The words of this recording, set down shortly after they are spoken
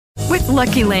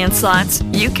Lucky Land Slots,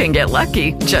 you can get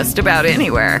lucky just about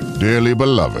anywhere. Dearly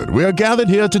beloved, we are gathered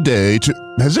here today to...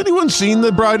 Has anyone seen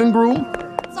the bride and groom?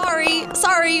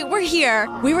 Sorry, we're here.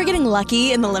 We were getting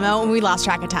lucky in the limo and we lost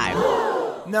track of time.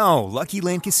 No, Lucky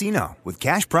Land Casino, with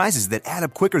cash prizes that add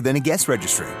up quicker than a guest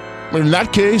registry. In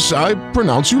that case, I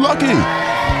pronounce you lucky.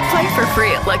 Play for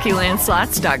free at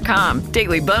LuckyLandSlots.com.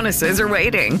 Daily bonuses are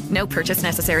waiting. No purchase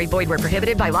necessary. Void where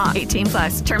prohibited by law.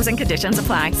 18+. Terms and conditions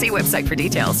apply. See website for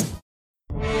details.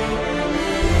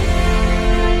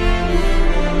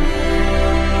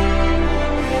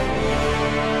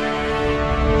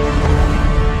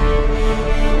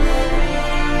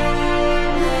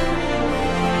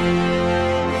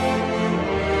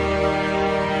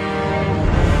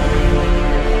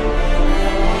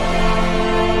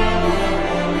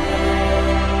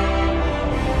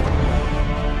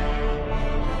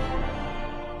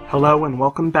 Hello and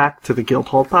welcome back to the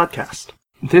Guildhall Podcast.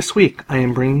 This week I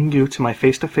am bringing you to my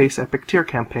face-to-face epic tier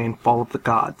campaign, Fall of the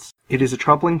Gods. It is a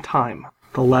troubling time.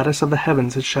 The lattice of the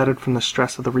heavens is shattered from the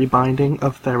stress of the rebinding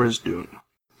of Tharizdun.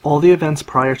 All the events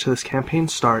prior to this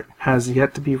campaign's start has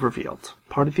yet to be revealed.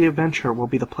 Part of the adventure will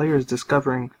be the players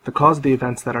discovering the cause of the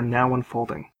events that are now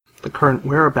unfolding, the current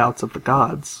whereabouts of the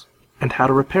gods, and how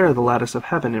to repair the lattice of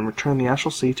heaven and return the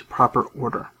Ashel Sea to proper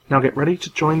order. Now get ready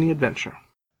to join the adventure.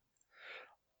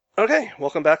 Okay,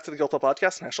 welcome back to the Guildhall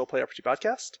Podcast, National Play RPG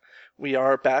Podcast. We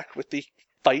are back with the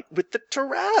fight with the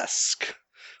Tarrasque,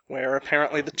 where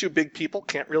apparently the two big people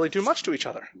can't really do much to each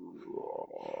other.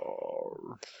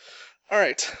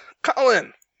 Alright,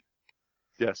 Colin.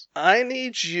 Yes. I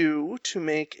need you to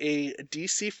make a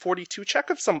DC 42 check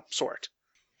of some sort.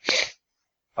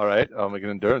 Alright, I'll make an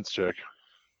endurance check.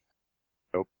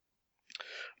 Nope.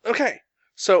 Okay,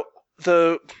 so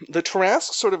the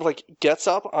Tarrasque sort of like gets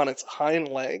up on its hind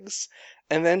legs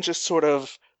and then just sort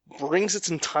of brings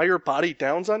its entire body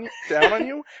down on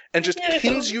you and just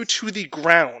pins you to the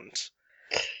ground.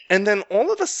 And then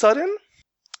all of a sudden,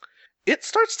 it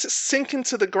starts to sink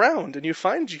into the ground and you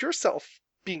find yourself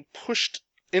being pushed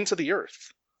into the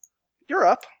earth. You're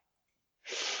up.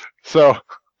 So,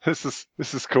 this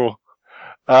is cool.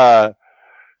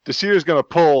 Dashir's gonna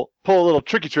pull a little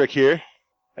tricky trick here.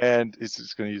 And he's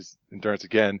just going to use endurance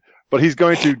again, but he's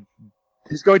going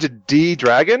to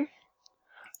de-dragon.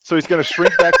 So he's going to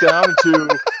shrink back down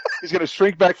into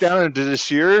the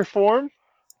sheer form,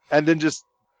 and then just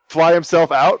fly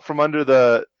himself out from under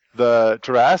the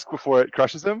Tarrasque before it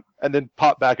crushes him, and then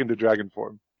pop back into dragon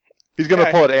form. He's going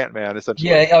to pull it Ant-Man essentially.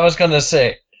 Yeah, I was going to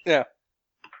say. Yeah.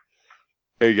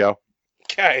 There you go.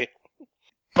 Okay.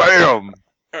 Bam.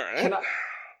 All right.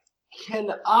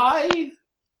 Can I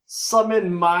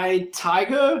summon my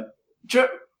tiger?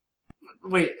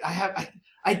 Wait, I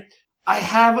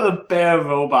have a bear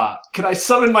robot. Can I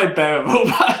summon my bear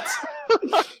robot?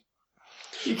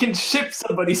 You can ship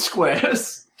somebody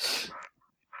squares.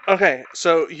 Okay,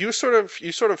 so you sort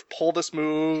of pull this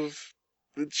move,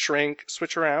 shrink,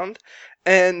 switch around,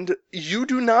 and you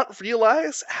do not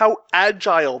realize how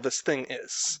agile this thing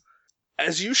is.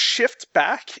 As you shift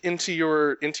back into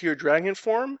your dragon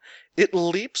form, it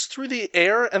leaps through the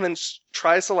air and then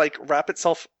tries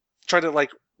to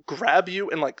grab you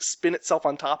and spin itself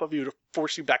on top of you to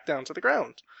force you back down to the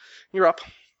ground. You're up.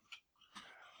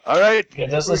 All right. Yeah,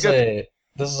 this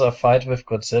is a fight with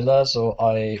Godzilla, so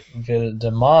I will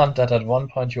demand that at one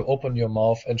point you open your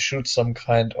mouth and shoot some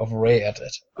kind of ray at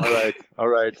it. All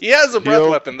right. He has a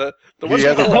breath weapon. He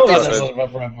has a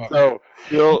breath weapon. So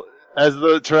he'll, as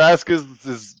the Tarrasque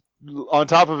is on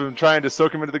top of him trying to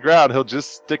soak him into the ground, he'll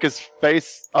just stick his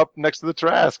face up next to the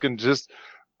Tarrasque and just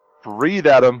breathe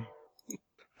at him.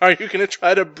 Are you going to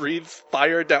try to breathe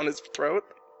fire down his throat?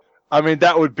 I mean,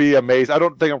 that would be amazing. I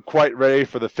don't think I'm quite ready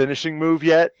for the finishing move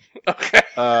yet. Okay.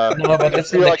 No, but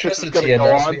it's I feel like this is going to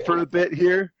go on for a bit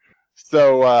here.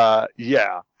 So,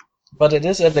 yeah. But it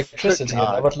is electricity, and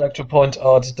I would like to point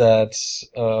out that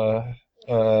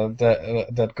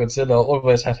that Godzilla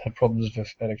always had problems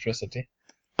with electricity.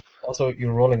 Also,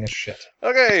 you're rolling a shit.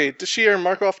 Okay, Dashir,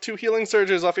 mark off 2 healing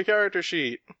surges off your character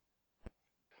sheet.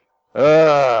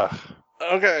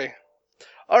 Okay.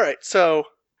 Alright, so,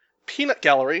 Peanut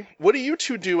Gallery, what do you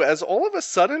two do as all of a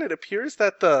sudden it appears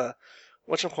that the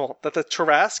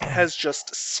Tarrasque has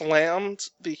just slammed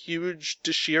the huge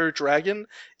Dashir dragon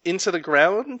into the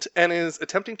ground and is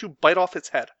attempting to bite off its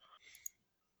head?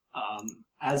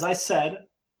 As I said,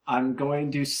 I'm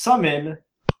going to summon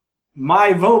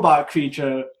my robot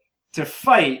creature to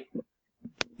fight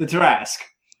the Tarrasque.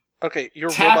 Okay, your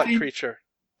robot creature.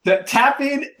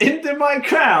 Tapping into my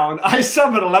crown, I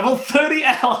summon a level 30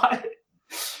 ally,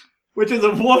 which is a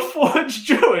Warforged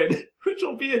Druid, which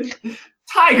will be in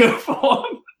tiger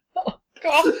form.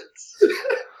 God.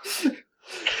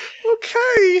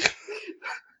 Okay.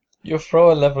 You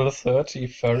throw a level 30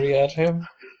 furry at him?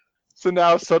 So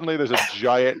now suddenly there's a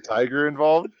giant tiger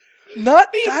involved?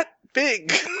 Not that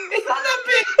big. It's not that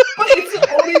big, but it's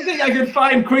the only thing I can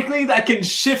find quickly that can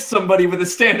shift somebody with a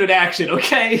standard action,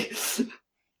 okay?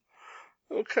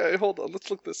 Okay, hold on. Let's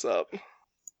look this up.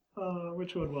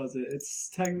 Which one was it? It's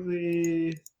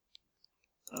technically...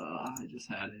 I just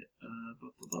had it.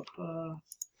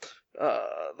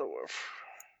 The wolf.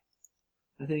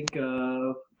 I think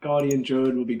Guardian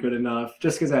Druid will be good enough,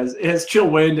 just because it has chill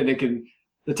wind and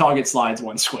the target slides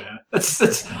one square.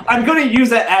 I'm going to use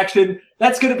that action.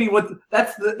 That's going to be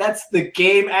that's the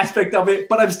game aspect of it.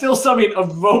 But I'm still summoning a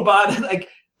robot, like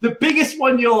the biggest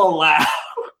one you'll allow.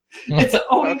 It's the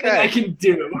only thing I can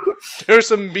do. There's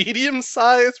a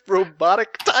medium-sized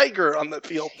robotic tiger on the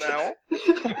field now.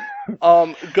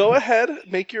 Go ahead,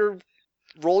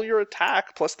 roll your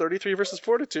attack plus 33 versus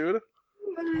Fortitude.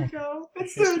 There we go.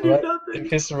 It's If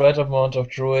he's the right amount of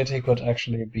druid, he could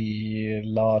actually be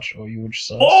large or huge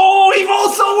size. Oh, he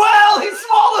rolls so well! He's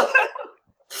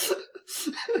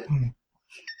smaller!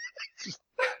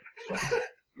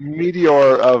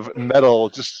 Meteor of metal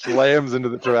just slams into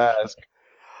the Trask.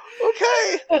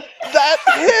 Okay, that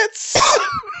hits!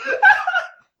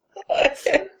 I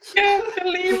can't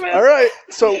believe it. Alright,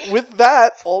 so with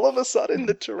that, all of a sudden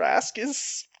the Trask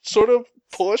is sort of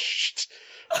pushed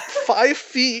 5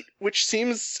 feet, which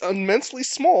seems immensely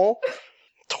small,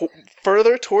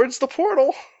 further towards the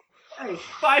portal. Hey,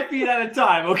 5 feet at a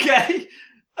time, okay?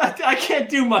 I can't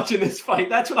do much in this fight.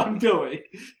 That's what I'm doing.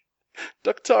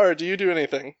 Ductar, do you do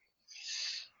anything?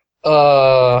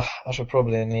 I should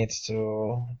probably need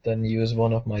to then use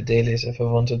one of my dailies if I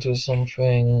want to do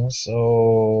something,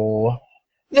 so...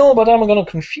 No, but I'm gonna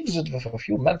confuse it with a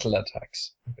few mental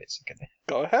attacks, basically.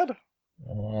 Go ahead.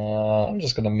 I'm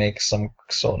just gonna make some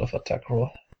sort of attack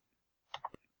roll.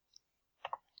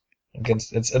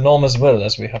 Against its enormous will,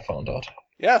 as we have found out.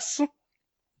 Yes.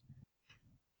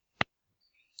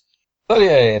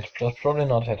 38, that's probably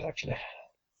not hit, actually.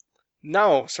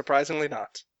 No, surprisingly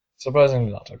not.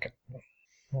 Surprisingly not, okay.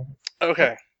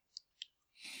 Okay.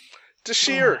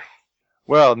 Dashir.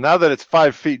 Well, now that it's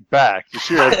 5 feet back,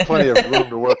 Dashir has plenty of room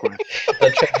to work with.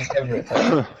 That changes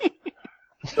everything.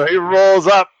 So he rolls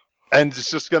up and is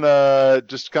just gonna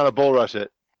kind of bull rush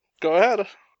it. Go ahead.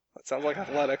 That sounds like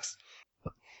athletics.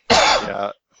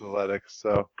 Yeah, it's athletics.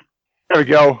 So there we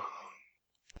go.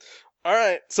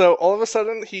 Alright, so all of a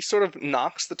sudden he sort of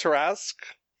knocks the Tarask.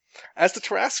 As the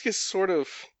Tarask is sort of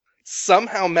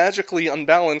somehow magically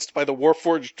unbalanced by the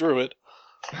Warforged Druid,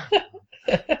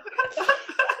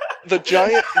 the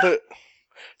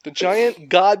giant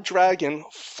god dragon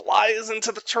flies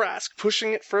into the Tarask,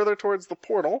 pushing it further towards the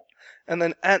portal, and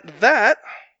then at that,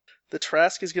 the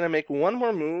Tarask is going to make one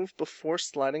more move before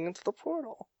sliding into the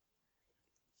portal.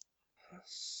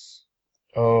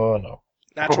 Oh no.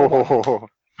 Natural one.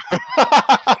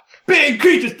 Big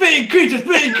creatures, big creatures,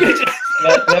 big creatures!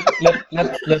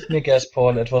 Let me guess,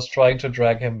 Paul. It was trying to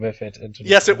drag him with it into the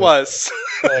Yes, it was.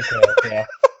 Okay, yeah.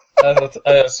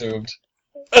 I assumed.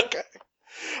 Okay.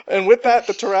 And with that,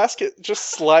 the Tarask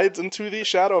just slides into the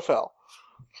Shadowfell.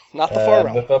 Not the far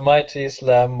realm. With a mighty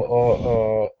slam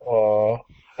or...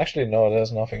 Actually, no,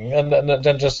 there's nothing. And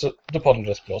then just the portal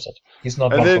just closes it. He's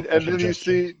not... And then you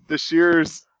see Dashir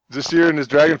in his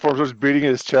dragon form just beating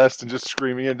his chest and just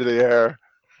screaming into the air.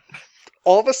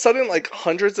 All of a sudden, like,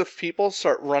 hundreds of people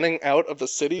start running out of the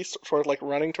city, sort of like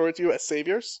running towards you as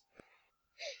saviors.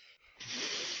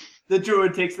 The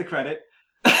druid takes the credit.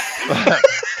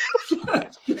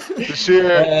 Dashir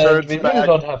turns we back. really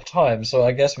don't have time, so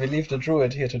I guess we leave the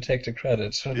druid here to take the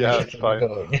credit. Yeah, that's fine.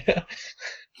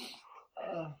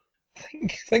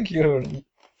 Thank you,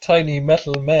 tiny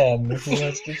metal man who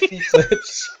has defeated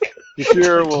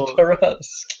Dashir will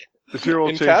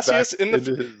In Cassius in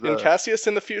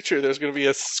the future, there's going to be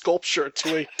a sculpture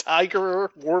to a tiger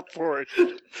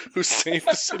warforged who saved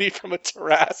the city from a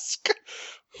Tarask.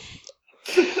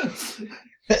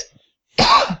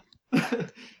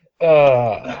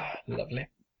 Lovely.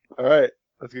 All right,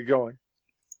 let's get going.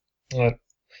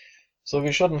 So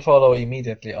we shouldn't follow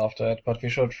immediately after it, but we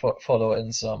should follow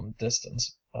in some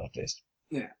distance, at least.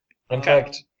 Yeah. In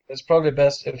fact, it's probably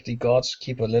best if the gods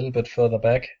keep a little bit further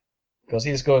back, because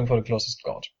he's going for the closest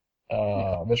god,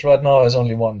 which right now is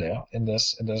only one there in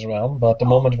this realm. But the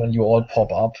moment when you all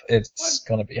pop up, it's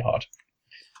gonna be hard.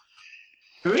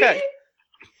 Okay.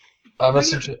 I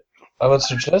would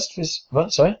suggest this.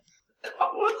 What? Sorry.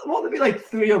 Won't there be like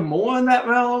 3 or more in that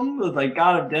realm? With like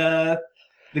God of Death,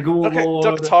 the Ghoul Okay, Lord.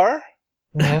 Ductar.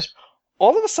 Yes.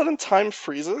 All of a sudden, time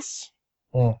freezes,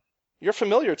 Hmm. You're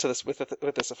familiar to this with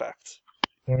this effect.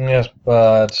 Yes,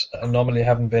 but I normally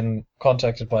haven't been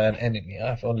contacted by an enemy.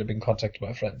 I've only been contacted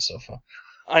by friends so far.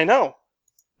 I know.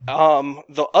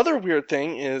 The other weird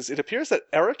thing is it appears that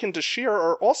Eric and Dashir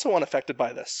are also unaffected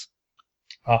by this.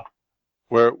 Ah.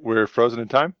 We're frozen in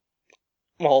time?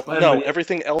 Well, no,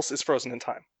 everything else is frozen in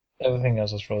time. Everything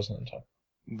else is frozen in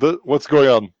time. What's going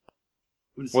on?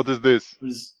 What is this?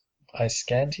 I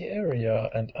scanned the area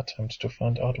and attempt to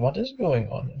find out what is going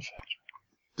on, in fact.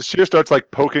 Dashir starts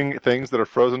like poking things that are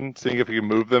frozen, seeing if he can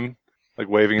move them, like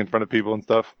waving in front of people and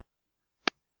stuff.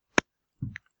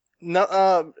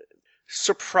 No,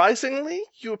 surprisingly,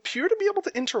 you appear to be able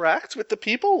to interact with the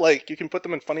people. Like, you can put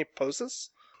them in funny poses.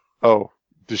 Oh,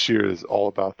 Dashir is all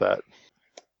about that.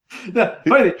 No,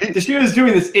 funny, Dashir is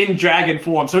doing this in dragon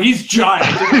form, so he's giant.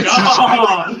 Yes.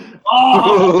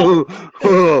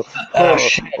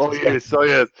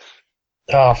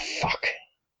 Oh, fuck.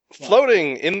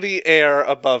 Floating in the air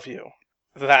above you.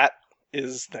 That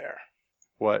is there.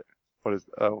 What? What is...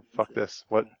 Oh, fuck this.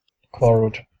 What?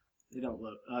 Quarroot. They don't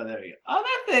look... Oh, there you go. Oh,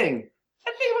 that thing!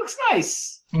 That thing looks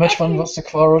nice! Which one was the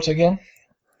Quarroot again?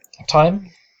 Time?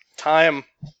 Time.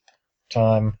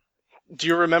 Do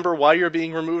you remember why you're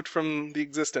being removed from the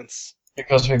existence?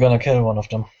 Because we're gonna kill one of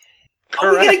them.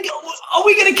 Correct. Are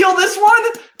we gonna kill this one?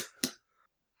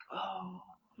 Oh,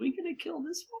 are we gonna kill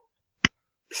this one?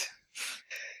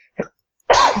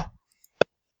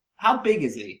 How big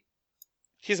is he?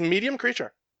 He's a medium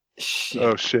creature. Shit.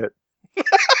 Oh, shit.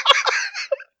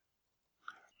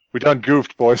 We done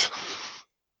goofed, boys.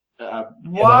 Yeah,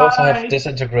 they also have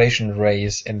disintegration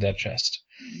rays in their chest.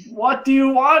 What do you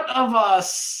want of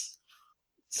us?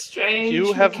 Strange.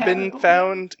 You have been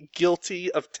found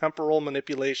guilty of temporal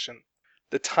manipulation.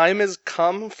 The time has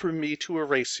come for me to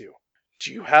erase you.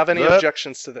 Do you have any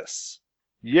objections to this?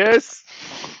 Yes.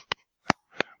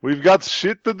 We've got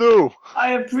shit to do.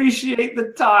 I appreciate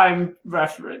the time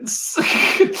reference.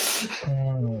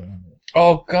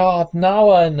 Oh god, now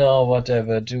I know what they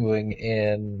were doing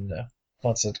in...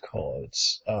 What's it called?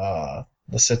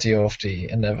 The City of the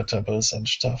Inevitables and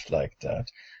stuff like that.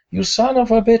 You son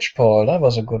of a bitch, Paul. That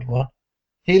was a good one.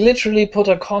 He literally put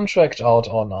a contract out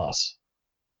on us.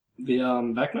 The,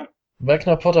 Vecna?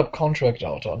 Vecna put a contract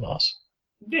out on us.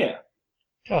 Yeah.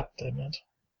 God damn it.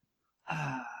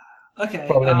 Okay.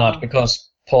 Probably not, because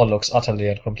Paul looks utterly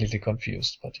and completely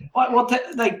confused, but yeah. Well,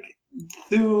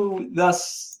 through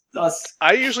thus...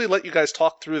 I usually let you guys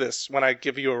talk through this when I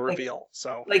give you a reveal,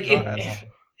 so...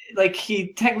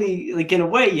 he technically, in a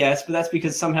way, yes, but that's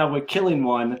because somehow we're killing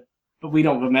one, but we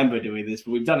don't remember doing this,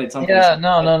 but we've done it sometime. Yeah,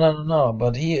 no,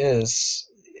 but he is...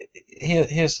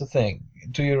 Here's the thing.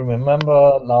 Do you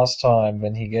remember last time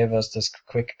when he gave us this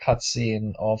quick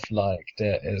cutscene of,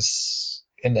 there is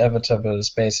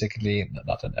inevitables, basically...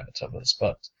 Not inevitables,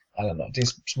 but, I don't know,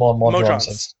 these small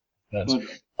Modrons that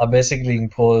are basically being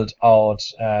pulled out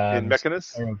and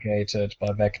interrogated by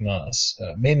Vecna's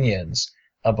minions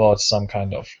about some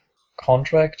kind of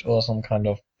contract or some kind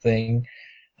of thing.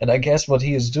 And I guess what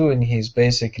he is doing, he's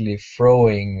basically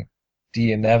throwing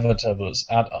the inevitables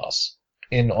at us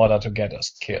in order to get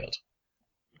us killed.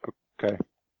 Okay.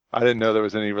 I didn't know there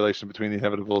was any relation between the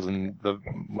inevitables and the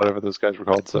whatever those guys were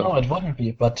called. So no, it wouldn't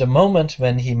be. But the moment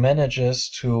when he manages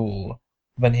to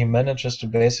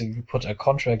basically put a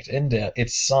contract in there,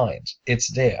 it's signed,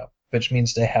 it's there, which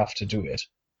means they have to do it.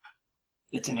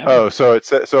 It's inevitable. Oh, so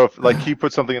if he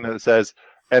puts something in there that says,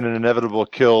 and an inevitable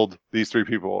killed these 3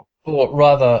 people. Or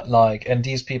rather, and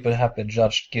these people have been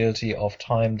judged guilty of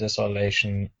time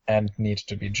desolation and need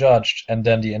to be judged, and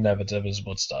then the inevitables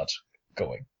would start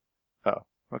going. Oh,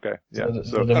 okay. Yeah.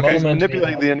 So he's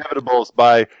manipulating the inevitables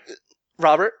by...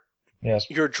 Robert? Yes?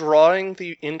 You're drawing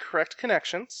the incorrect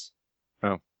connections.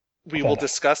 Oh. We will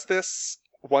discuss this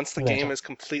once the game is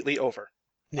completely over.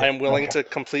 Yeah, I am willing to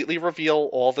completely reveal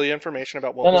all the information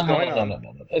about what was going on.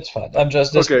 No. It's fine. I'm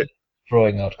just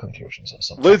throwing out conclusions or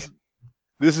something.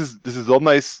 This is all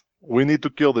nice. We need to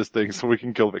kill this thing so we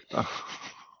can kill Vecna.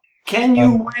 Can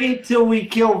you wait till we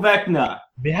kill Vecna?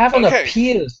 We have an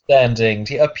appeal standing.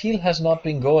 The appeal has not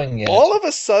been going yet. All of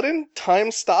a sudden,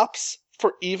 time stops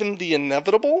for even the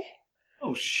inevitable.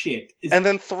 Oh shit. And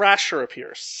then Thrasher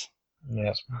appears.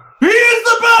 Yes. He is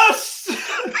the best!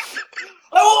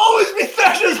 I will always be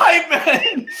Thrasher's hype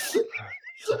man!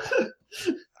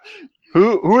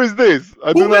 Who is this?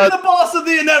 Who is the boss of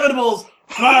the Inevitables?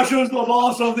 Thrasher's the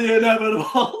boss of the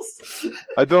Inevitables!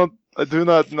 I do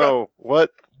not know.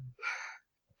 What?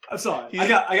 I'm sorry. I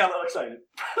got a little excited.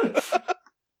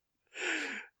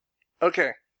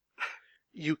 Okay.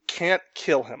 You can't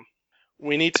kill him.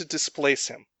 We need to displace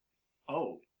him.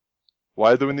 Oh.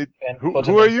 Why do we need? And Who put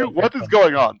him are in you? safe What is haven.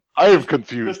 going on? I am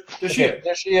confused. Okay,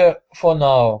 Dashir, for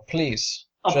now, please.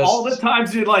 Of just all the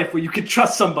times in your life where you can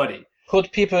trust somebody,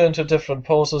 put people into different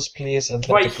poses, please, and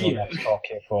let Right the grown-ups talk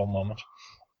here for a moment.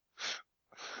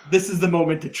 this is the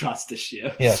moment to trust this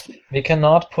year. Yes, we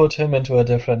cannot put him into a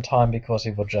different time because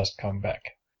he would just come back.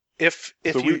 If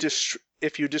So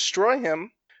you destroy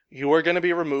him, you are going to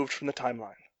be removed from the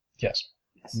timeline Yes.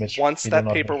 Which once we do that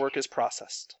not paperwork is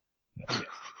processed.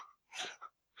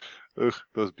 Ugh,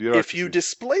 those If bureaucracies. you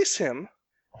displace him,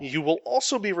 you will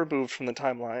also be removed from the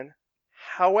timeline.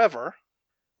 However,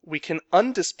 we can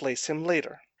undisplace him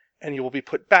later, and you will be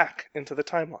put back into the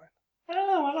timeline.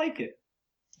 Oh, I like it.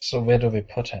 So where do we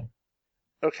put him?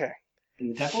 Okay. In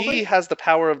the temple He thing? has the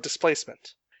power of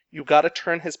displacement. You got to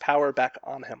turn his power back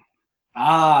on him.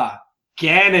 Ah,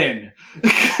 Ganon.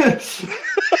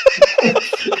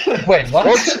 Wait,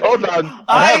 what? Hold on.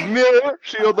 I have mirror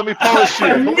shield. Let me polish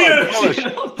shield. Hold Mirror on, polish.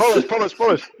 shield.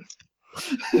 Polish.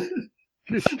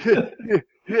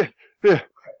 Yeah.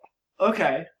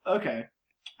 Okay.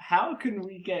 How can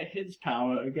we get his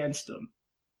power against him?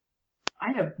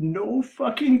 I have no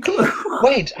fucking clue.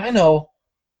 Wait, I know.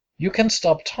 You can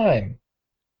stop time.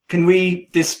 Can we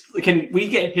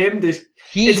get him this?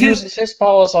 He Is his- uses his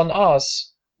powers on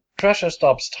us. Pressure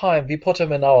stops time. We put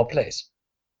him in our place.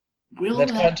 Will Let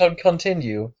that? quantum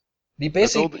continue. We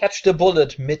basically only- catch the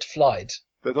bullet mid-flight.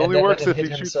 That And only then works let if him he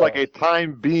hit shoots himself. like a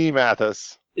time beam at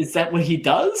us. Is that what he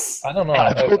does? I don't know.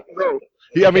 I don't know.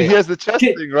 I mean, Okay. he has the chest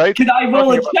Can- thing, right? Can I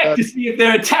roll a Talking about check that. to see if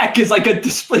their attack is like a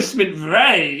displacement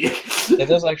ray? It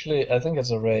is actually, I think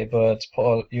it's a ray, but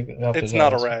Paul, you have to It's tell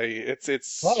not a us. ray.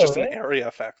 It's Not a just an ray? area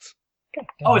effect.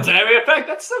 Oh, it's an area effect.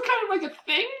 That's still kind of like a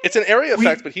thing. It's an area We-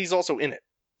 effect, but he's also in it.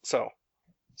 So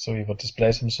So he would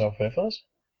displace himself with us?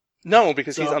 no,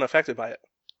 because he's So- unaffected by it.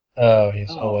 Oh, he's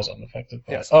Oh. always unaffected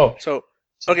by Yes. it. Oh, So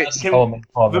so okay, that's can our main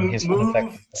problem. we He's move-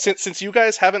 unaffected. since you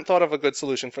guys haven't thought of a good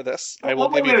solution for this, I will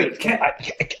wait, maybe.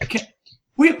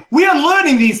 wait. We are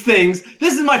learning these things.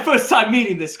 This is my first time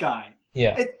meeting this guy.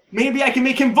 Yeah. Maybe I can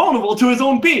make him vulnerable to his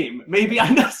own beam. Maybe I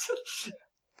know.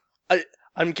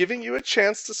 I'm giving you a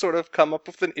chance to sort of come up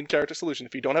with an in-character solution.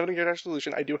 If you don't have an in-character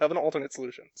solution, I do have an alternate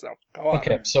solution. So go on.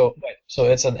 Okay, so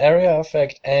it's an area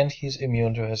effect and he's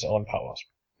immune to his own powers.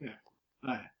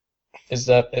 Alright. Is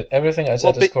that everything I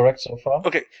said Well, is correct so far?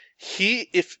 Okay,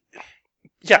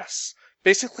 yes,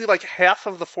 basically like half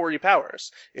of the 40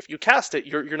 powers. If you cast it,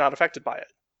 you're not affected by it.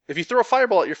 If you throw a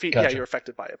fireball at your feet, yeah, Gotcha. you're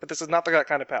affected by it. But this is not that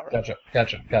kind of power. Gotcha.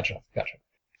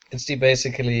 It's the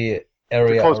basically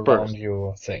area close around burst.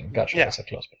 you thing. Gotcha. Yeah. It's a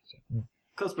close burst.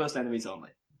 Close burst enemies only.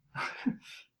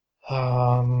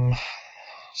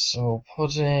 So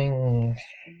putting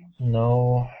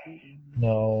no,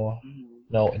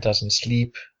 it doesn't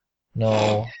sleep.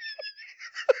 No.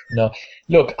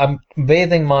 Look, I'm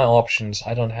weighing my options.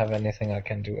 I don't have anything I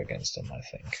can do against him, I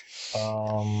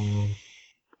think.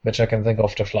 Which I can think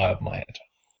of to fly up my head.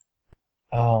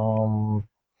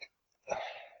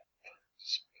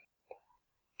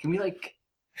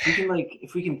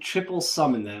 If we can triple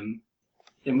summon them,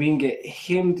 then we can get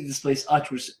him to displace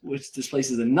us, which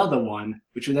displaces another one,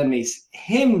 which would then make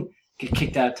him get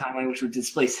kicked out of timeline, which would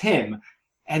displace him,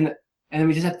 and then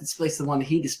we just have to displace the one that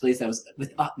he displaced that was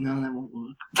with us. No, that won't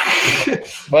work.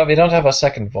 Well, we don't have a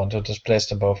second one to displace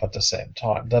them both at the same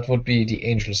time. That would be the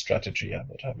angel strategy, I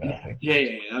would have. I think. Yeah,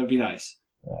 that would be nice.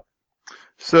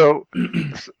 So,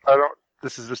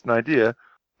 this is just an idea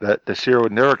that Dashir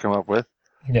would never come up with.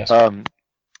 Yes.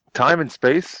 Time and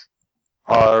space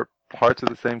are parts of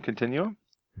the same continuum,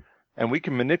 and we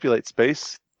can manipulate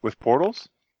space with portals.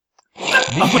 We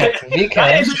can.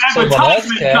 That is an Someone else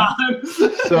advertisement can.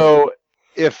 time. So,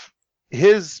 if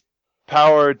his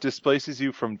power displaces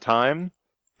you from time,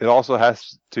 it also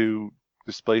has to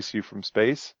displace you from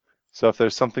space. So, if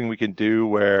there's something we can do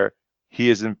where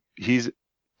he's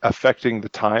affecting the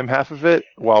time half of it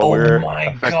while we're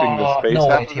affecting the space No,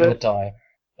 half wait, of he it. would die.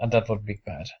 And that would be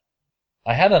bad.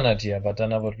 I had an idea, but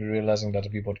then I would be realizing that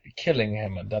we would be killing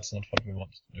him, and that's not what we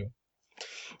want to do.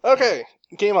 Okay,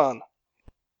 game on.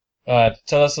 Alright,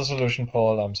 tell us the solution,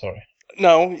 Paul. I'm sorry.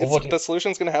 No, what- the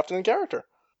solution's going to happen in character.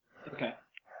 Okay.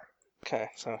 Okay,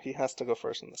 so he has to go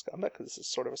first in this combat because this is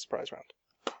sort of a surprise round.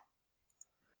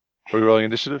 Are we rolling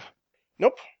initiative?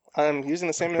 Nope, I'm using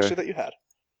the same Okay. initiative that you had.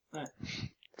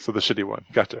 So the shitty one.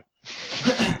 Gotcha.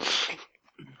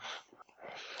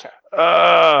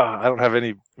 I don't have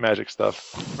any magic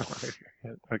stuff.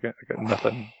 I got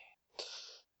nothing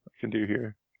I can do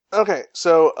here. Okay,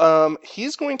 so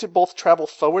he's going to both travel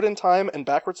forward in time and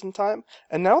backwards in time,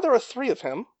 and now there are 3 of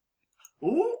him.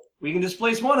 Ooh, we can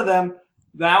displace one of them.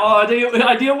 Now our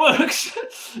idea works.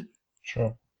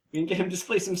 Sure. We can get him to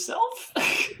displace himself.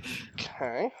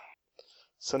 Okay.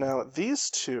 So now these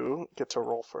two get to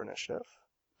roll for initiative.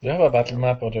 Do you have a battle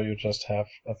map, or do you just have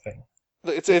a thing?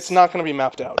 It's not going to be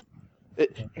mapped out.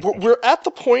 We're at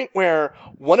the point where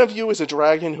one of you is a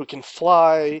dragon who can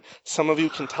fly, some of you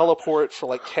can teleport for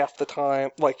like half the time.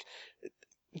 Like,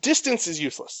 distance is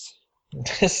useless.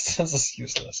 Distance is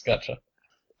useless, gotcha.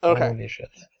 Okay. Holy shit.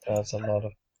 That's a lot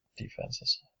of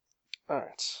defenses.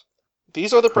 Alright.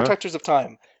 These are the protectors of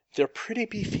time. They're pretty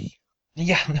beefy.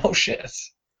 Yeah, no shit.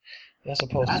 I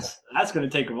suppose that's going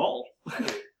to take a roll.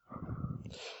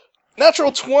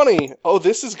 Natural 20! Oh,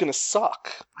 this is going to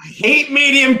suck. I hate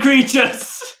medium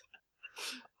creatures!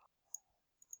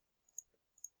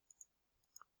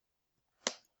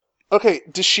 Okay,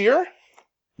 Dashir?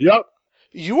 Yep.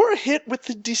 You are hit with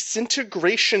the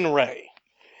disintegration ray.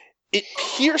 It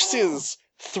pierces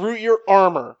through your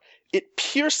armor. It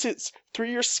pierces through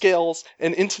your scales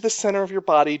and into the center of your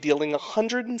body, dealing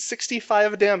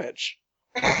 165 damage.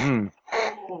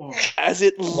 As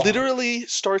it literally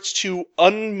starts to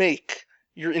unmake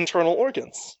your internal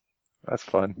organs. That's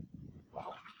fun.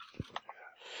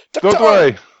 Don't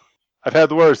worry. I've had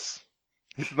the worst.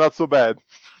 It's not so bad.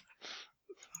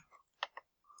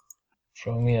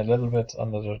 Throw me a little bit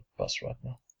under the bus right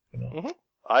now. You know? Mm-hmm.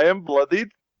 I am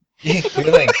bloodied.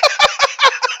 Feeling.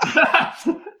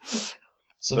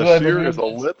 So The shear is a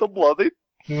little bloodied.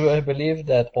 Do I believe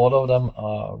that all of them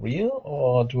are real,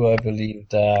 or do I believe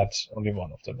that only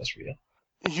one of them is real?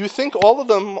 You think all of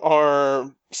them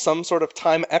are some sort of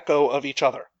time echo of each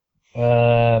other.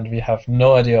 And we have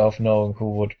no idea of knowing who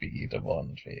would be the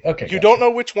one. Okay. You don't know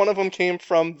which one of them came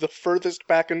from the furthest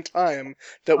back in time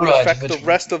that would affect the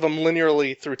rest of them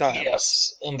linearly through time.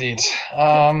 Yes, indeed.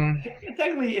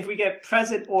 Technically, if we get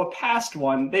present or past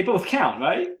one, they both count,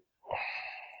 right?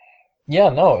 Yeah,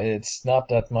 no, it's not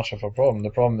that much of a problem.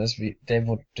 The problem is they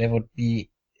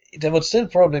would still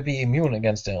probably be immune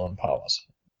against their own powers.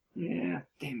 Yeah,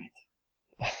 damn it.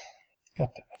 God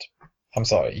damn it. I'm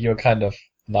sorry, you're kind of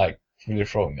like really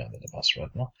throwing me under the bus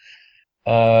right now.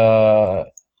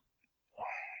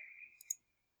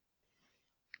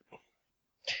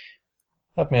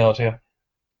 Help me out here.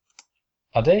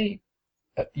 Are they...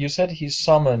 you said he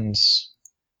summons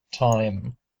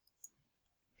time.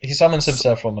 He summons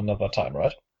himself from another time,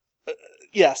 right?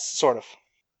 Yes, sort of.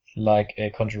 Like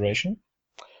a conjuration?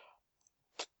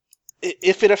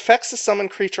 If it affects a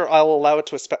summoned creature, I will allow it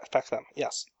to affect them,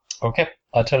 yes. Okay.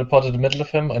 I teleport to the middle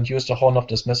of him and use the Horn of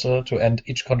Dismissal to end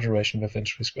each conjuration within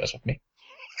 3 squares of me.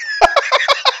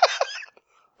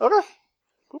 Okay.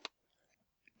 Boop.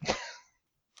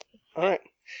 Alright.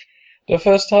 The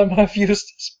first time I've used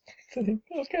this thing.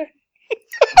 Okay.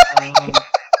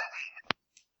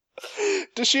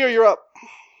 Dashir, you're up.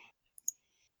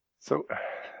 So.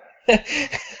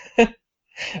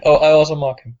 Oh, I also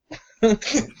mark him.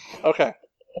 Okay.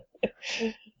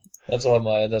 That's all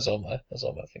my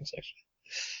things actually.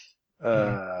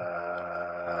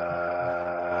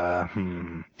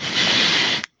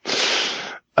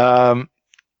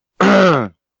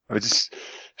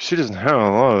 She doesn't have a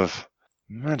lot of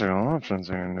magical options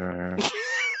in there.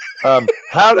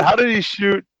 How did he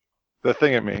shoot the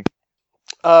thing at me?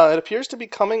 It appears to be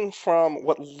coming from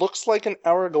what looks like an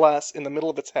hourglass in the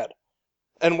middle of its head.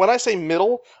 And when I say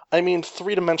middle, I mean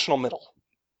 3-dimensional middle.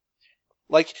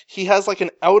 Like, he has like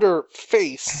an outer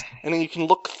face, and then you can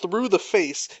look through the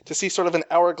face to see sort of an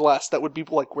hourglass that would be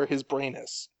like where his brain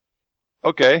is.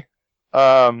 Okay.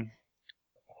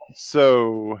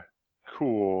 So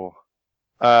cool.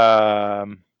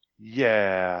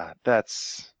 Yeah,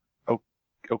 that's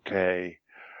okay.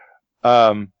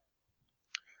 I'm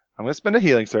gonna spend a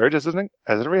healing surge as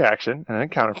a reaction and an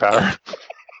encounter power.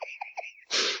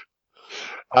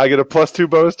 I get a +2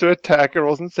 bonus to attack and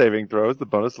rolls and saving throws. The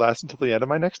bonus lasts until the end of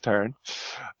my next turn.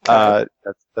 That's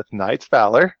Knight's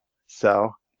Valor.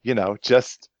 So,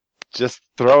 just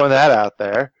throwing that out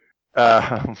there.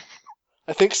 I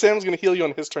think Sam's going to heal you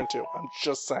on his turn too. I'm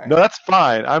just saying. No, that's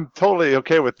fine. I'm totally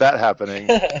okay with that happening.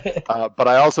 But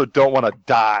I also don't want to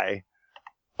die.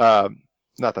 Not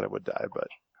that I would die, but...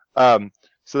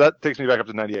 so that takes me back up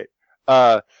to 98.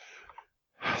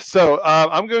 So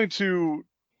I'm going to...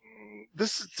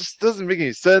 This just doesn't make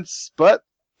any sense, but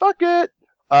fuck it.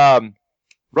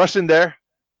 Rush in there,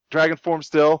 dragon form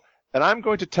still, and I'm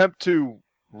going to attempt to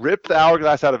rip the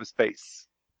hourglass out of his face.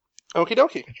 Okie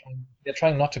dokie. You're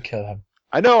trying not to kill him.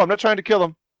 I know, I'm not trying to kill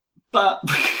him. But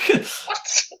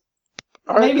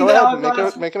Alright, go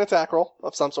ahead. Make an attack roll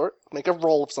of some sort. Make a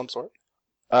roll of some sort.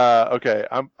 Okay,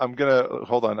 I'm gonna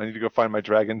hold on. I need to go find my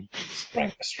dragon.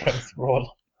 Strength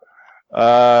roll.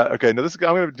 Okay, no, I'm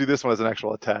going to do this one as an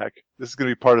actual attack. This is going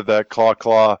to be part of that claw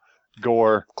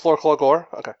gore. Claw gore.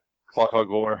 Okay. Claw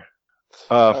gore.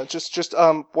 Just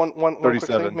one quick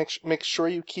 37. thing. Make sure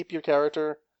you keep your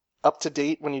character up to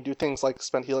date when you do things like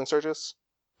spend healing surges.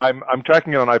 I'm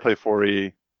tracking it on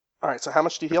iPlay4E. All right. So how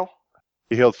much do you heal?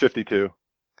 He healed 52.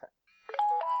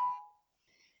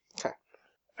 Okay.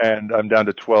 And I'm down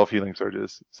to 12 healing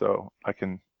surges, so I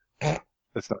can.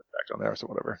 It's not tracked on there, so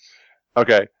whatever.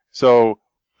 Okay, so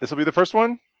this will be the first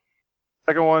one,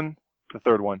 second one, the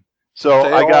third one. So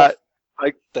I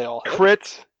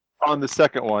crit on the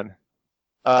second one.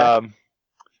 Okay.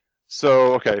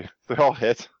 Okay, they all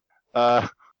hit. I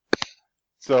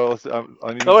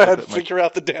need Go ahead, figure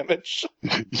out the damage.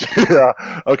 Yeah.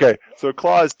 Okay. So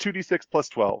claw is 2d6 plus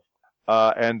 12,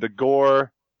 and the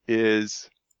gore is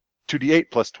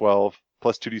 2d8 plus 12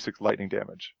 plus 2d6 lightning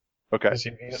damage. Okay. Is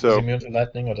he immune to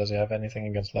lightning, or does he have anything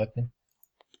against lightning?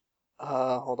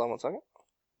 Hold on one second.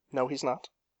 No, he's not.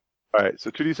 All right. So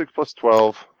 2d6 plus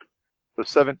 12, so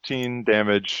 17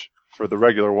 damage for the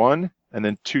regular one, and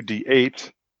then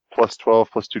 2d8 plus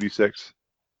 12 plus 2d6,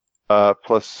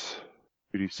 plus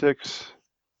 2d6,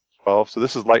 12. So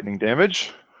this is lightning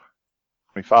damage,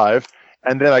 25,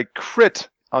 and then I crit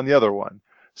on the other one.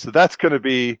 So that's going to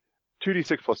be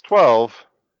 2d6 plus 12.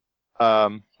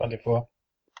 24.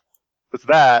 It's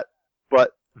that,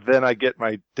 but then I get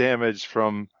my damage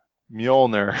from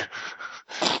Mjolnir,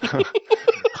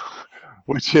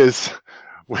 which is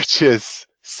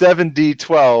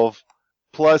 7d12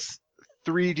 plus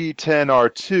 3d10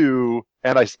 R2,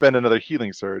 and I spend another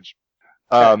healing surge.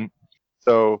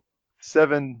 So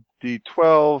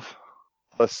 7d12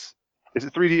 plus, is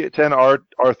it 3d10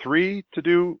 R3 to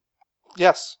do?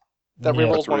 Yes. That Yeah.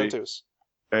 rerolls 1 and 2s.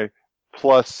 Okay.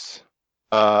 Plus,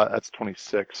 that's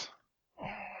 26.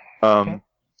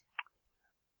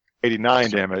 89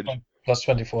 damage. Plus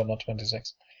 24, not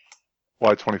 26.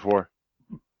 Why 24?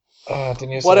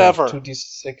 Didn't you say Whatever.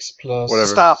 2d6 plus Whatever.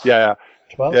 Stop. Yeah.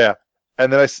 12? Yeah.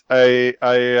 And then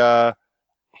I'll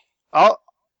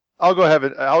go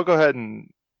ahead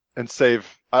and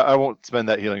save. I won't spend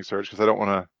that healing surge because I don't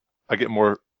want to. I get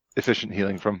more efficient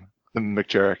healing from the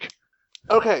McJarrick.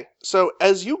 Okay, so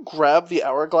as you grab the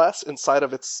hourglass inside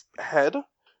of its head,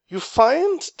 you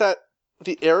find that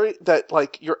the area that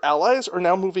your allies are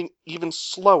now moving even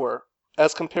slower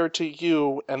as compared to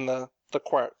you and the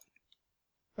Quart.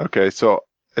 Okay, so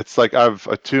it's like I've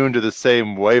attuned to the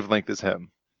same wavelength as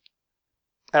him.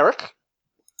 Eric?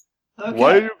 Okay.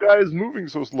 Why are you guys moving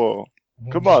so slow?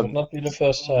 Come This on. would not be the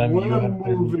first time We're you have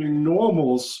been. moving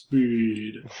normal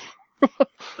speed.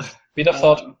 Speed of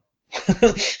thought.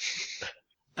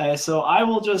 So I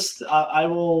will I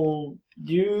will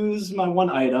use my one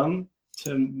item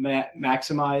to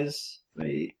maximize.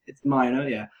 It's minor,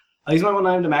 yeah. I'll use my one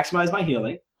item to maximize my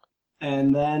healing,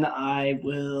 and then I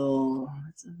will.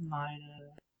 It's a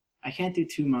minor. I can't do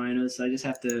 2 minors, so I just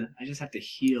have to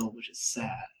heal, which is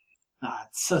sad.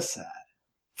 It's so sad.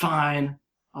 Fine,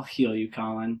 I'll heal you,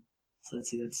 Colin. So let's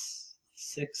see, that's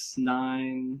 6,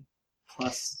 9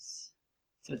 plus.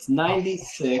 So it's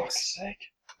 96.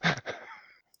 I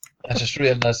just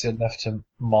realized you left him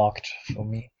marked for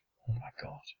me. Oh my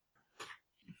god.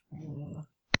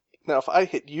 Now, if I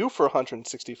hit you for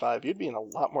 165, you'd be in a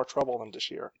lot more trouble than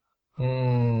Dashir.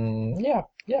 Yeah.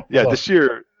 Yeah, Well, this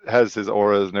year has his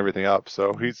auras and everything up,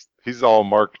 so he's all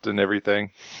marked and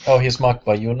everything. Oh, he's marked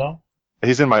by you now?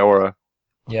 He's in my aura.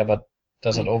 Yeah, but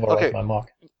does it override Okay. my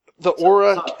mark? The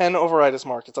aura can override his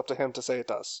mark. It's up to him to say it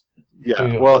does. Yeah,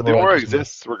 Do you well, the override aura his mark?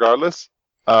 exists regardless.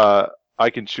 I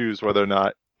can choose whether or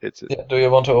not it's. Yeah, do you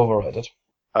want to override it?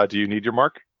 Do you need your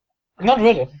mark? Not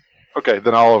really. Okay,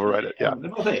 then I'll override it. Yeah.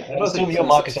 I assume your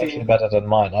mark is actually better than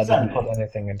mine. I didn't put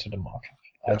anything into the mark.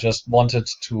 I just wanted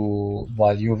to,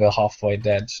 while you were halfway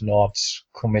dead, not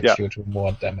commit Yeah. you to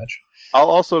more damage.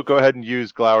 I'll also go ahead and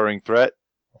use Glowering Threat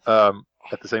at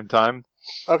the same time.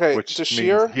 Okay, Which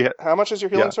Dashir, means how much is your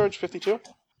healing yeah. surge? 52?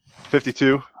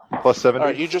 52 plus 70. All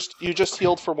right, you just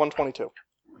healed for 122.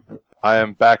 I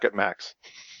am back at max.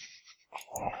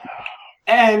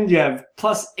 And you have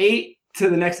 +8 to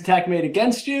the next attack made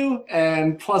against you,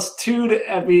 and +2 to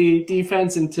every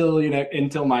defense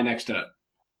until my next turn.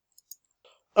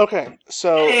 Okay,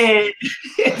 so Hey.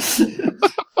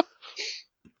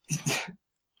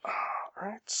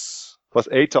 alright. Plus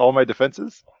 8 to all my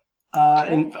defenses.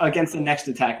 And against the next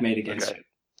attack made against Okay. you.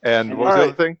 And what was the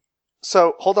Alright. other thing?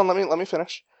 So hold on, let me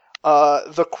finish.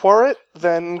 The Quarret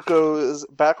then goes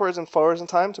backwards and forwards in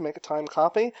time to make a time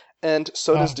copy, and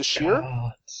so does Dashir.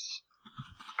 God.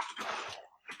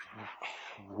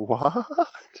 What?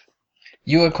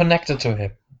 You are connected to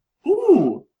him.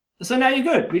 Ooh, So now you're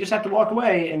good. We just have to walk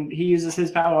away, and he uses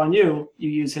his power on you. You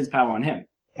use his power on him,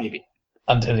 maybe.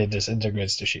 Until he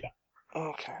disintegrates the shear.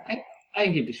 Okay. I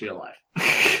can keep the shear alive.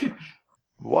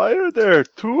 Why are there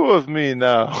two of me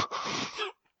now?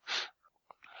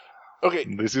 Okay.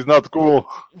 This is not cool.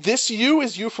 This you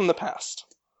is you from the past.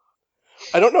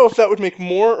 I don't know if that would make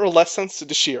more or less sense to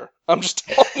Dashir. I'm just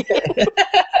telling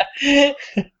you.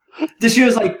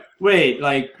 Dashir's like, wait,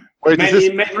 is this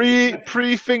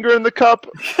pre-finger in the cup?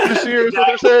 Dashir is what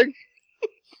they're saying?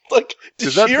 Like,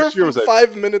 Dashir from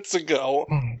 5 minutes ago.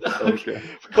 Okay.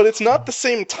 But it's not the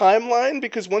same timeline,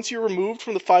 because once you're removed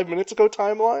from the 5 minutes ago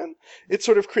timeline, it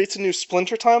sort of creates a new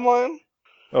Splinter timeline.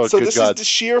 Oh, so good this God. is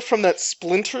Dashir from that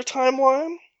Splinter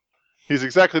timeline. He's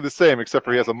exactly the same, except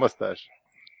for he has a mustache.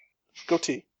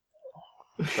 Goatee.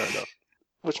 Fair enough.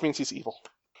 Which means he's evil.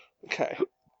 Okay.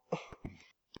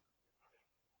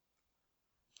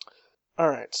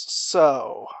 Alright,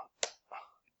 so...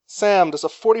 Sam, does a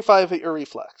 45 hit your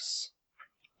reflex?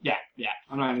 Yeah.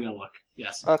 I'm not even gonna look.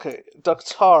 Yes. Okay.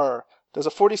 Daktar, does a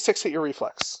 46 hit your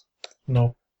reflex?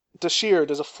 No. Dashir,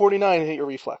 does a 49 hit your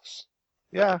reflex?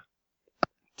 Yeah.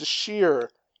 Dashir,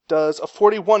 does a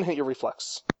 41 hit your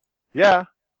reflex? Yeah.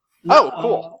 Oh,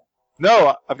 cool.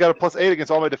 No, I've got a +8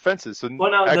 against all my defenses. So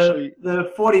Well, no, actually,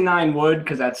 the 49 would,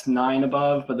 because that's 9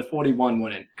 above, but the 41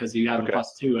 wouldn't, because you have a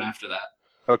 +2 after that.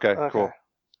 Okay, cool.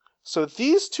 So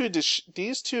this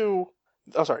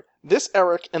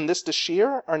Eric and this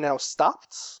Dashir are now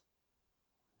stopped.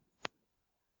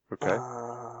 Okay.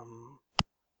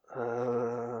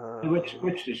 Which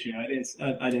Dashir?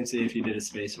 I didn't see if you did a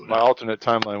space or My whatever. alternate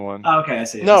timeline one. Oh, okay, I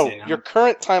see. No, I see now. your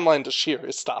current timeline Dashir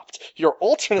is stopped. Your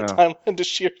alternate timeline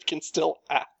Dashir can still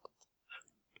act.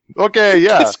 Okay,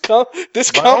 yeah.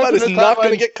 This combat is not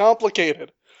going to get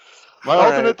complicated. My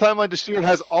alternate timeline Dashir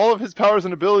has all of his powers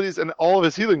and abilities and all of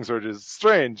his healing surges.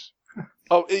 Strange.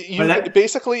 Oh,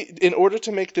 basically, in order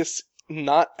to make this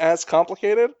not as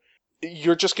complicated,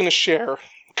 you're just going to share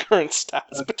current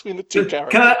stats between the two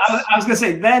characters. I was going to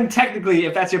say, then technically,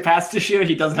 if that's your past Dashir,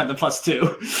 he doesn't have the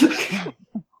 +2.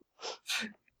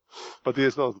 But the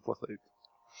as well as the +8.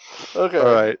 Okay.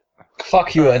 Alright.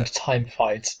 Fuck you and time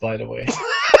fights, by the way.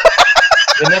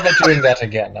 You're never doing that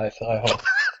again, I hope.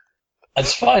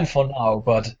 It's fine for now,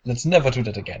 but let's never do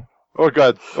that again. Oh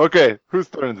god. Okay, whose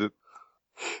turn is it?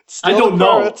 I don't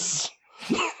know. It's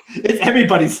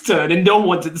everybody's turn, and no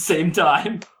one's at the same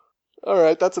time.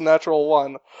 Alright, that's a natural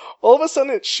 1. All of a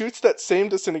sudden, it shoots that same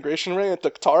disintegration ray at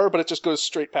Daktar, but it just goes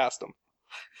straight past him.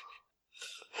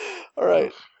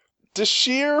 Alright.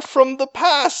 Dashir from the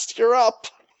past, you're up!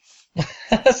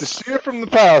 Dashir from the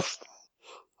past!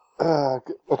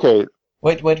 Okay.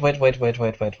 Wait.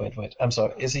 I'm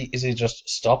sorry. Is he just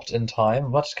stopped in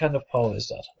time? What kind of power is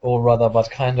that? Or rather, what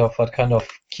kind of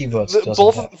keywords does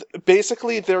it have?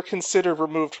 Basically, they're considered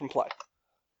removed from play.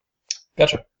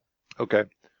 Gotcha. Okay.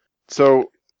 So,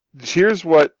 here's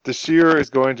what Dashir is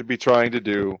going to be trying to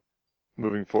do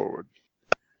moving forward.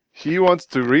 He wants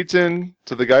to reach in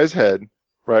to the guy's head,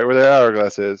 right where the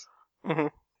hourglass is. Mm-hmm.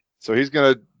 So he's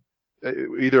going to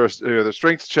either a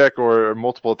strength check or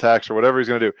multiple attacks or whatever he's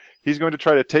going to do. He's going to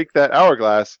try to take that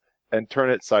hourglass and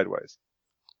turn it sideways.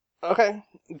 Okay,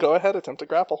 go ahead, attempt to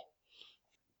grapple.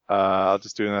 I'll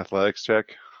just do an athletics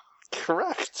check.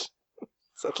 Correct.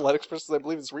 It's athletics versus, I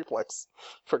believe, it's reflex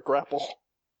for grapple.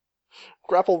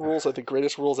 Grapple rules are the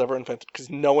greatest rules ever invented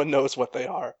because no one knows what they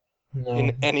are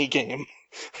in any game.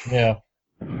 Yeah.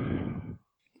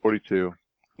 42.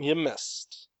 You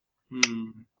missed.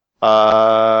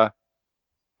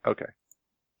 Okay.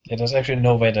 Yeah, there's actually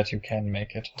no way that you can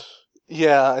make it.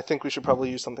 Yeah, I think we should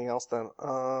probably use something else then.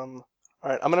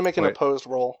 Alright, I'm gonna make an opposed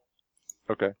roll.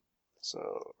 Okay. So,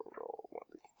 roll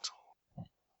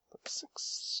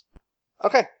 1d6.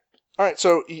 Okay. Alright,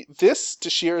 so this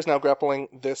Dashir is now grappling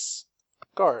this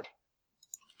guard.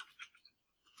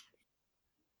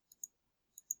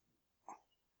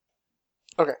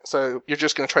 Okay, so you're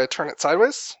just gonna try to turn it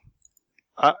sideways?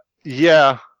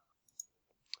 Yeah.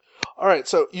 Alright,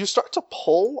 so you start to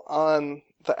pull on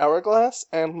the hourglass,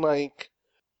 and like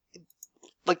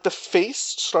the face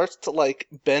starts to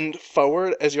bend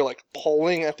forward as you're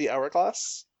pulling at the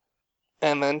hourglass.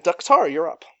 And then Daktar,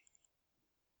 you're up.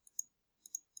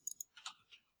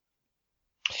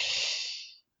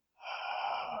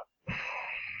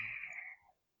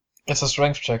 It's a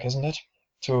strength check, isn't it?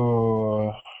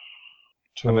 To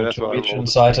to reach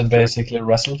inside and basically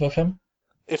wrestle with him.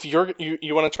 If you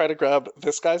want to try to grab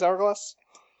this guy's hourglass?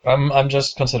 I'm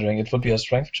just considering it would be a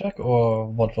strength check, or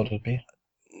what would it be?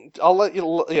 I'll let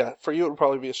you. Yeah, for you it would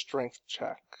probably be a strength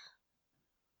check.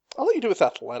 I'll let you do with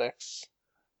athletics.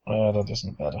 That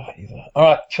doesn't matter either. All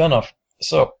right, fair enough.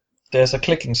 So there's a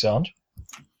clicking sound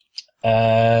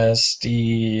as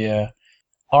the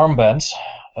armbands,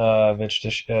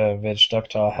 which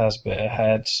Doctor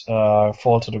had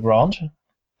fall to the ground,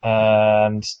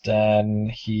 and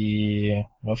then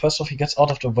first off he gets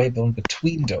out of the way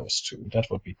between those two. That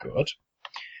would be good.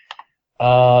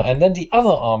 And then the other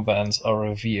armbands are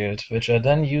revealed, which I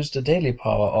then use the daily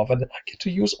power of, and I get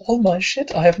to use all my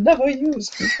shit I have never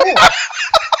used before.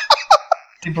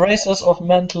 The bracers of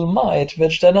mental might,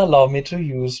 which then allow me to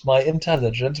use my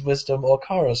intelligence, wisdom, or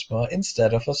charisma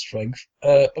instead of a strength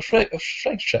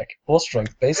check or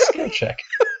strength-based skill check.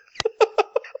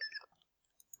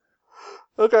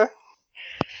 Okay.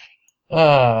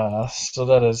 So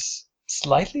that is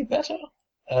slightly better,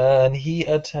 and he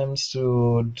attempts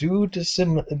to do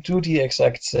the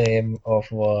exact same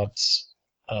of what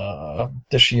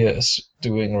Dashir is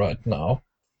doing right now.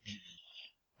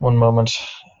 One moment.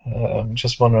 I'm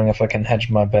just wondering if I can hedge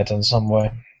my bet in some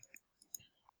way.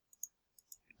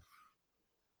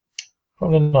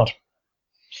 Probably not.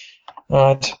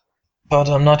 Alright. But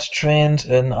I'm not trained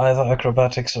in either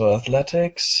acrobatics or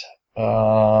athletics.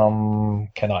 Can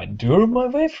I endure my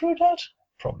way through that?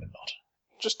 Probably not.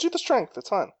 Just do the strength, it's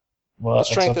fine. Well, the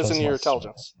strength is in your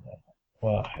intelligence.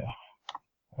 Well, yeah.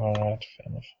 Alright, fair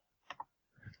enough.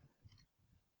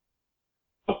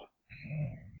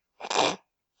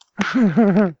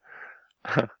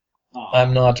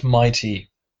 I'm not mighty.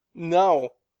 No.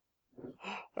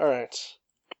 Alright.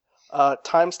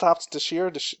 Time stopped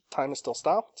Dashir. Time is still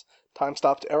stopped. Time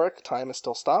stopped Eric. Time is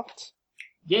still stopped.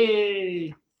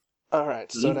 Yay!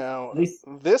 Alright, so now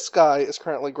this guy is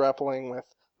currently grappling with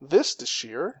this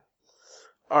Dashir.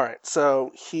 Alright,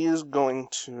 so he is going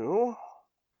to...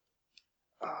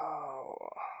 Oh,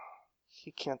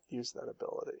 he can't use that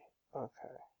ability.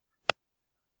 Okay.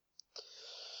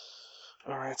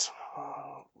 Alright,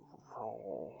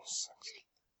 roll 6.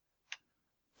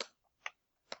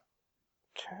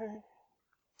 Okay.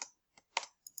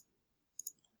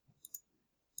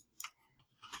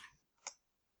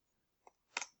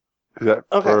 Is that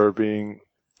for being...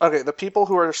 Okay, the people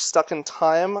who are stuck in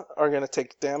time are going to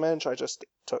take damage. I just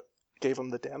gave him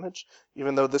the damage.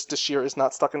 Even though this Dashir is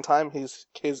not stuck in time, his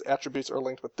attributes are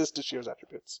linked with this Dashir's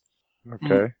attributes.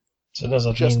 Okay. So does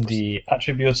it mean the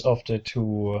attributes of the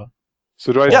two...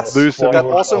 So do I lose... That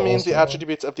also means the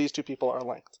attributes of these two people are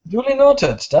linked. Duly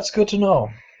noted. That's good to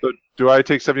know. So do I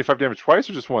take 75 damage twice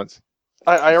or just once?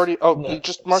 I already... Oh,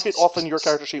 just mark it off in your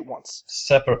character sheet once.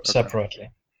 Separately.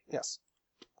 Yes.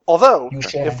 Although,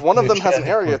 if one of them has an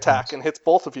area attack and hits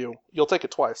both of you, you'll take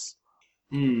it twice.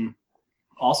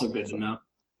 Also good to know.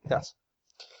 Yes.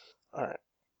 Alright.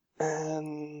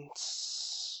 And...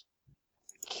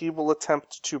 he will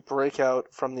attempt to break out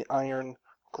from the iron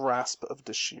grasp of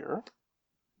Dashir.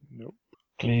 Nope.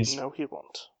 Please. No, he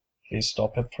won't. Please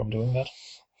stop him from doing that.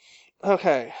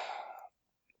 Okay.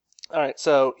 Alright,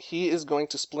 so he is going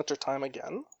to splinter time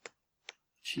again.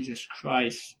 Jesus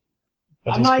Christ.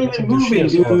 But I'm not even moving,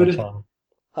 dude.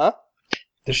 Huh?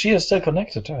 Dashir is still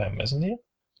connected to him, isn't he?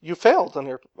 You failed on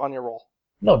your roll.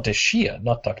 No, Dashir,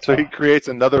 not Doctor. So he creates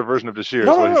another version of Dashir,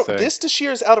 No. This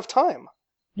Dashir is out of time.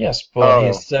 Yes, but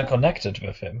he's still connected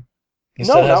with him.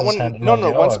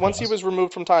 Once he was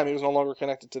removed from time, he was no longer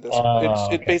connected to this.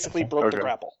 It basically broke the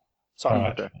grapple. Sorry.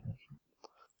 Okay.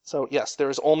 So yes, there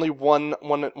is only one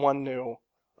new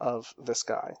of this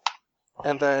guy,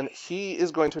 and then he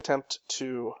is going to attempt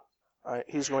to.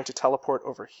 He's going to teleport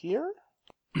over here,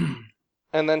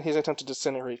 and then he's going to attempt to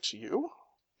disintegrate you.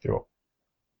 Sure.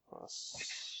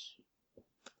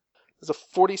 There's a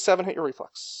 47 hit your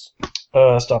reflex.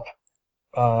 Stop.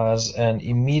 As an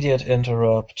immediate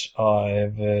interrupt, I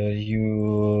will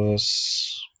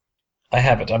use... I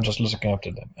have it, I'm just looking up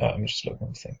the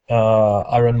thing.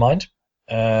 Iron Mind,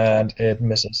 and it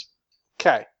misses.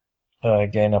 Okay.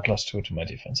 Gain a +2 to my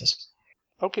defenses.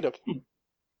 Okie dokie.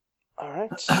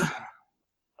 Alright.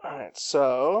 Alright,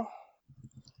 so...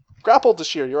 Grapple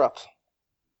Dashir, you're up.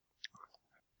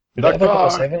 Did I ever get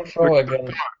a saving throw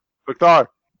again?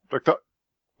 Doctor,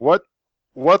 what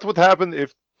would happen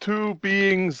if two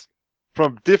beings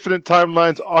from different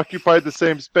timelines occupied the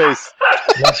same space?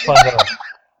 Let's find out.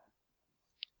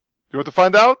 You want to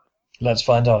find out? Let's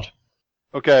find out.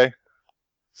 Okay.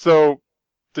 So,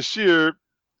 Dashir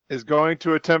is going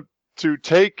to attempt to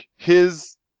take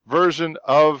his version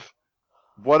of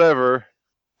whatever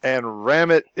and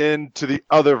ram it into the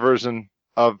other version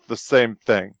of the same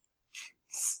thing.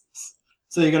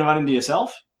 So you're going to run into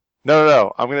yourself?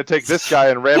 No. I'm going to take this guy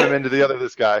and ram him into the other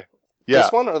this guy. Yeah.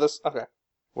 This one or this? Okay.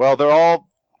 Well, they're all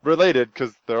related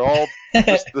because they're all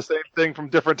just the same thing from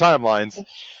different timelines.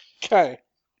 Okay.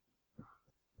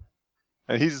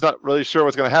 and he's not really sure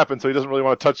what's going to happen, so he doesn't really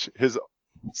want to touch his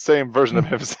same version of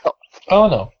himself.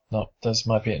 Oh no, this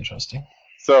might be interesting.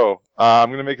 So I'm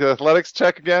going to make an athletics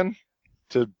check again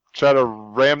to try to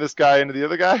ram this guy into the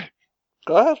other guy.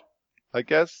 Go ahead. I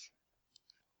guess.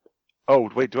 Oh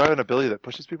wait, do I have an ability that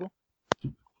pushes people?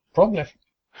 Probably.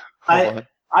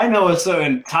 I know a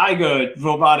certain tiger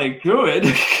robotic druid.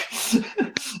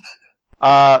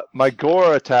 My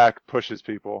gore attack pushes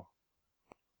people.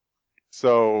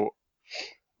 So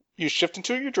you shift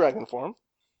into your dragon form.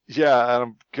 Yeah, and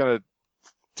I'm gonna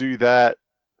do that.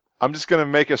 I'm just gonna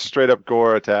make a straight up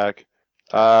gore attack.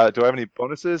 Do I have any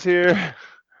bonuses here?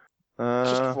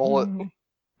 Just roll it.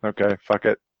 Okay, fuck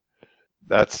it.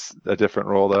 That's a different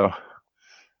roll though.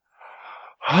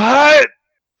 What?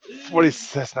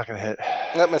 That's not gonna hit.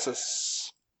 That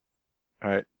misses.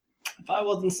 All right. If I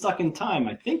wasn't stuck in time,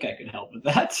 I think I could help with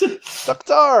that.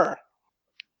 Ductar!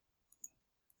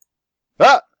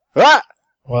 What?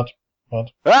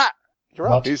 You're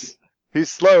up. He's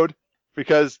slowed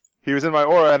because he was in my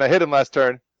aura and I hit him last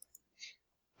turn.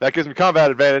 That gives me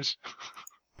combat advantage.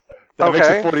 That makes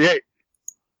it 48.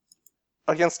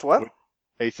 Against what?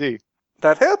 AC.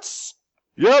 That hits?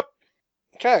 Yep.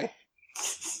 Okay.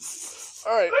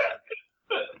 Alright.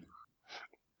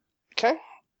 Okay.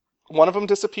 One of them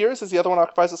disappears as the other one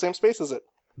occupies the same space as it.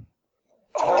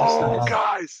 Oh,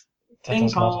 guys! That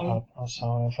does not help us,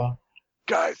 however.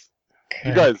 Guys! Okay.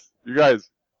 You guys!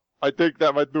 I think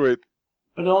that might do it.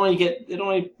 But it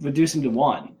only reduces him to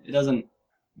 1. It doesn't.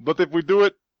 But if we do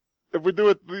it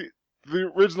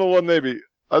the original one maybe.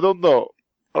 I don't know.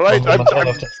 Alright, I'm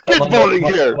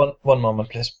spitballing here! One moment,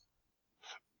 please.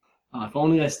 If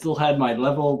only I still had my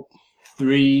level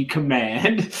 3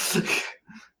 command.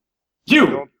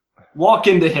 You! Walk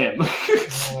into him!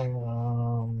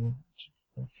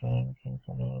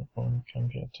 Can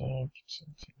be attacked.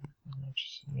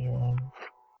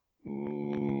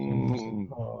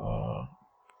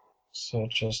 So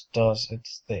it just does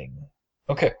its thing.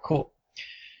 Okay, cool.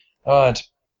 Alright,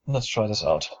 let's try this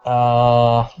out.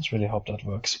 Let's really hope that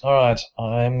works. Alright,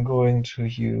 I'm going to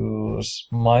use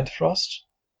Mind Thrust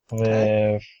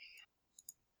with...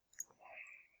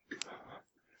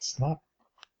 It's not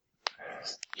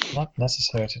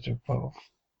necessary to do both.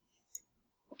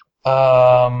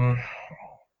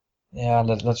 Yeah,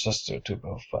 let's just do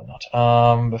both, but not.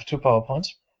 With 2 power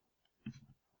points.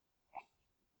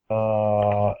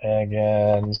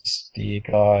 Against the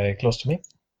guy close to me.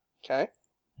 Okay.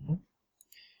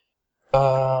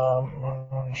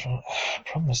 Problem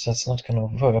is that's not gonna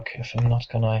work if I'm not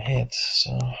gonna hit,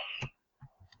 so...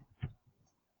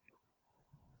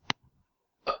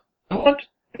 What?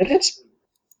 It hits?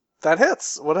 That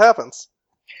hits. What happens?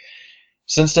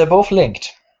 Since they're both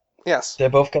linked. Yes. They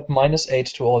both got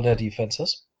 -8 to all their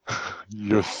defenses.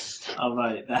 Yes.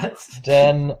 Alright, that's...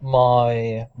 Then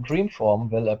my dream form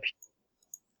will appear.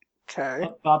 Okay.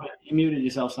 Oh, Bobbit, you muted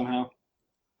yourself somehow.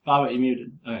 Bobbit, you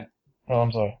muted. Okay. Oh,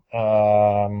 I'm sorry.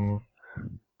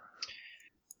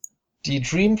 The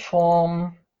dream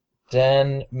form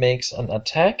then makes an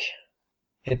attack.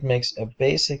 It makes a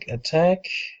basic attack.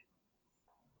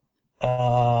 Sorry,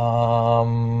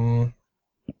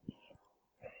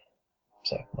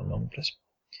 one moment, please.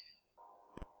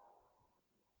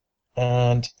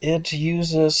 And it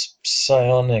uses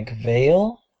Psionic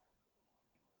Veil.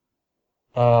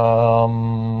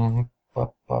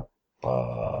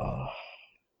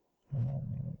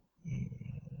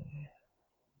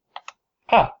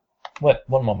 Wait,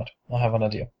 one moment. I have an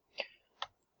idea.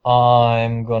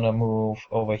 I'm gonna move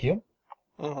over here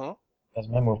as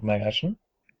my movement action.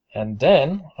 And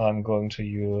then I'm going to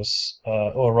use,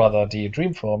 or rather the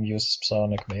dream form uses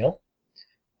Psionic Veil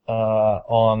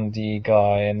on the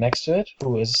guy next to it,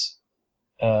 who is,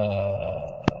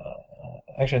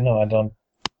 actually no, I don't,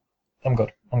 I'm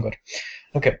good.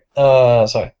 Okay,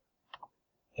 sorry.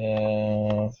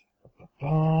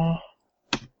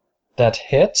 That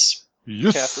hits.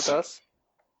 Yes. Yes, it does.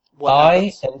 What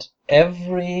happens? And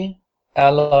every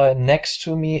ally next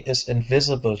to me is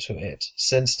invisible to it,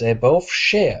 since they both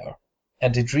share,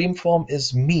 and the dream form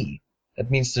is me. That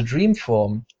means the dream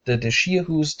form, the Dashir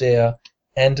who's there,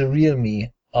 and the real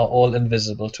me are all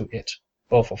invisible to it.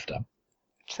 Both of them.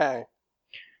 Okay.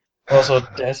 Also,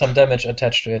 there's some damage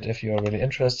attached to it if you're really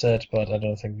interested, but I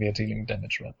don't think we are dealing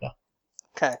damage right now.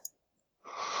 Okay.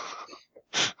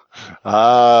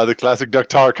 The classic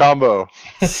Ductar combo.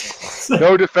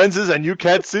 No defenses and you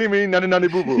can't see me, nani nani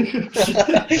boo boo.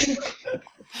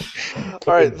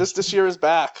 Alright, this Dashir is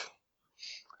back.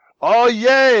 Oh,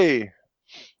 yay!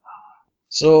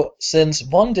 So, since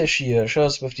one Dashir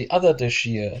shares with the other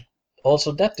Dashir,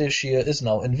 also that Dashir is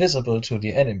now invisible to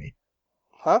the enemy.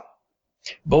 Huh?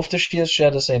 Both the shields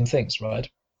share the same things, right?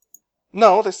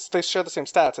 No, they share the same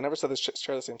stats. I never said they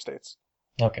share the same states.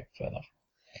 Okay, fair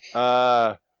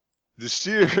enough. The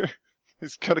Sheer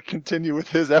is going to continue with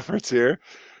his efforts here.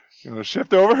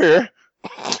 Shift over here.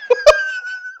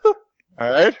 All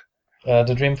right.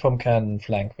 The Dream Form can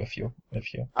flank with you.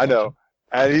 I know.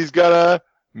 And he's going to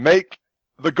make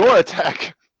the gore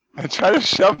attack and try to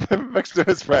shove him next to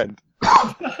his friend.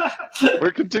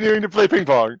 We're continuing to play ping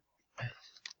pong.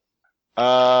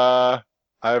 I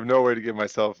have no way to give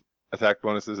myself attack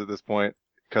bonuses at this point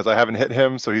because I haven't hit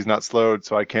him, so he's not slowed,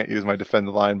 so I can't use my defend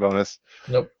the line bonus.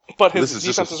 Nope. But his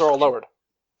defenses are all lowered.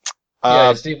 Yeah,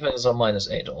 his defenses are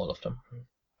 -8, all of them.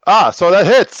 So that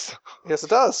hits. Yes, it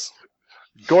does.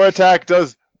 Gore attack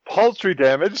does paltry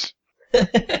damage. I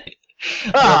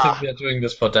don't think we are doing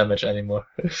this for damage anymore.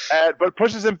 But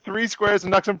pushes him 3 squares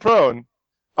and knocks him prone.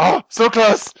 Oh, so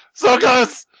close! So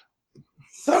close!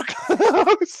 So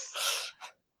close!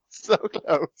 So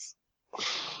close.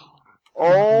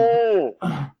 Oh!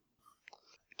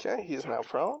 Okay, he's now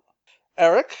prone.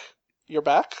 Eric, you're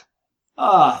back.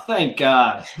 Thank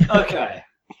God. Okay.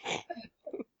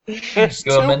 There's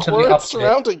You are two mentally cords updated.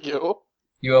 surrounding you.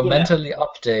 You are mentally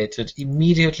updated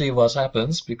immediately what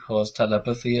happens because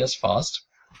telepathy is fast.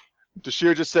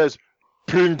 Dashir just says,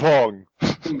 ping pong.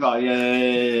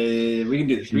 Yeah. We can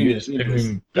do this. We can do this.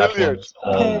 Billiards.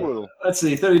 Let's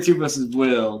see. 32 versus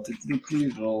Will.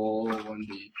 Roll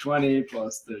 1d20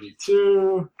 plus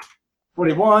 32.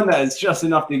 41. That is just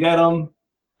enough to get him.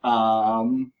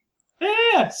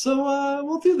 Yeah. So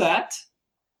we'll do that.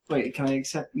 Wait, can I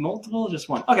accept multiple? Just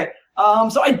one. Okay.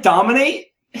 So I dominate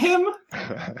him.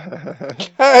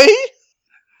 Hey.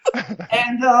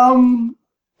 And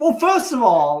well, first of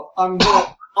all,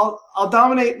 I'll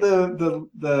dominate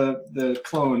the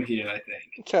clone here, I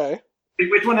think. Okay.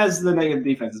 Which one has the negative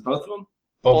defenses? Both of them?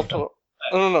 Both of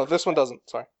them. No, this one doesn't.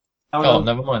 Sorry. Oh,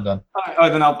 never mind then.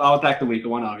 Then I'll attack the weaker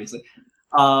one, obviously.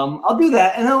 I'll do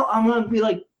that, and I'm gonna be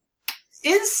like,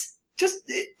 is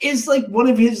like one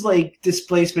of his like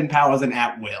displacement powers an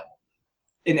at will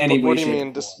in any way? What do you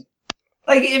shape, mean?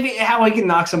 Like how he can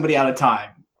knock somebody out of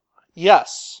time?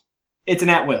 Yes. It's an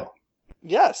at will.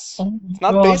 Yes. It's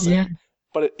not basic,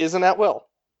 but it is an at will.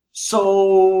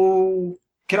 So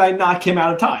can I knock him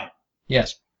out of time?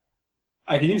 Yes.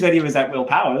 I can use any of his at will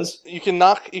powers. You can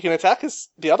attack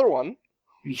the other one.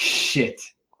 Shit.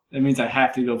 That means I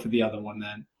have to go for the other one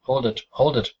then. Hold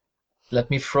it. Let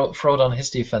me throw down his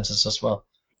defenses as well.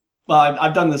 Well,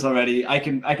 I've done this already. I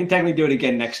can technically do it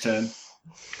again next turn,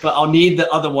 but I'll need the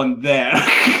other one there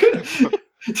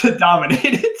to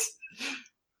dominate it.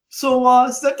 So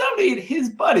to dominate his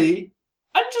buddy,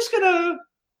 I'm just gonna.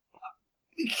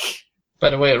 By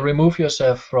the way, remove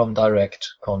yourself from direct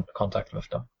contact with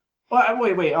them.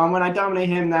 Wait. When I dominate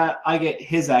him, that I get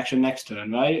his action next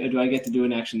turn, right? Or do I get to do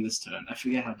an action this turn? I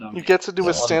forget how dominate. You get to do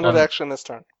a standard action this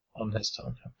turn. On his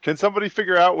turn. Can somebody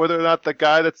figure out whether or not the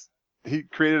guy he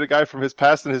created a guy from his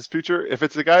past and his future? If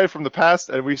it's a guy from the past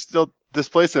and we still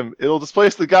displace him, it'll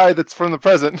displace the guy that's from the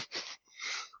present.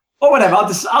 Oh, whatever.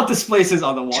 I'll displace his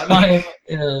other one. Time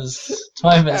is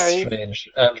strange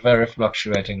and very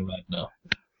fluctuating right now.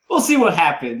 We'll see what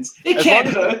happens. It can't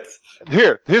hurt.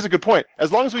 Here's a good point.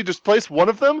 As long as we displace one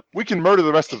of them, we can murder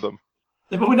the rest of them.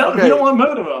 Yeah, but we don't want to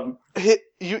murder him.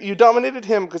 You dominated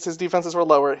him because his defenses were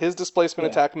lower. His displacement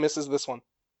attack misses this one.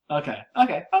 Okay. Oh,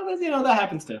 that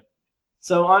happens too.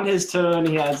 So on his turn,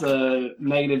 he has a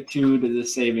 -2 to the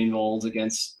saving rolls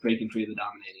against breaking free of the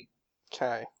dominating.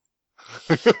 Okay.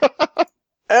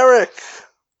 Eric!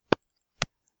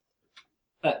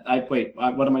 Wait,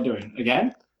 what am I doing?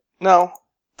 Again? No.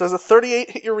 Does a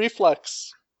 38 hit your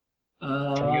reflex?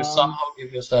 Can you somehow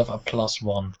give yourself a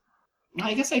 +1?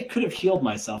 I guess I could have healed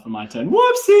myself in my turn.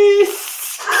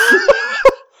 Whoopsies!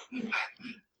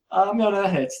 No,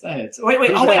 that hits.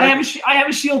 Wait. Oh, wait. I have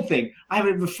a shield thing. I have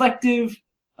a reflective.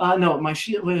 No, my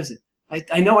shield. Where is it?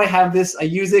 I know I have this. I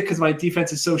use it because my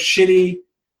defense is so shitty.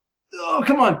 Oh,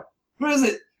 come on. Where is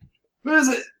it?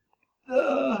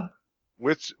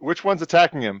 Which one's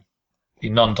attacking him? The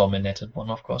non-dominated one,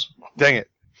 of course. Dang it.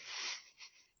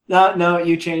 No,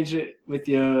 you changed it with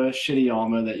your shitty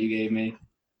armor that you gave me.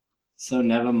 So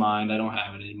never mind, I don't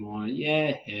have it anymore. Yeah,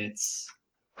 it hits.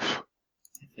 I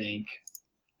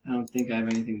don't think I have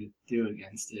anything to do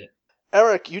against it.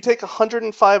 Eric, you take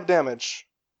 105 damage.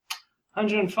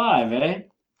 105, eh?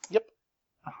 Yep.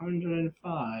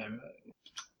 105.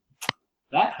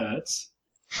 That hurts.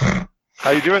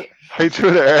 How you doing,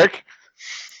 Eric?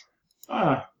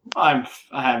 I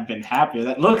have been happier.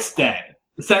 That looks dead.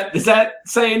 Is that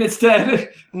saying it's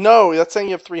dead? No, that's saying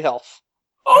you have 3 health.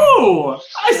 Oh,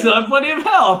 I still have plenty of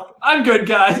health. I'm good,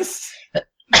 guys.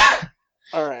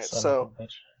 Alright, so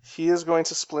he is going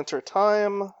to Splinter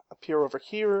Time, appear over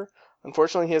here.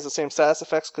 Unfortunately, he has the same status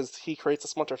effects because he creates a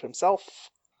splinter himself.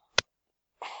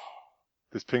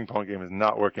 This ping pong game is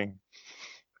not working.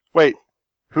 Wait,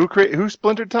 who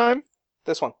splintered Time?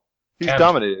 This one. He's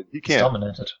dominated. He can't.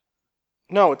 Dominated.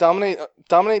 No, dominate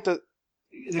the...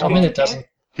 Dominate doesn't.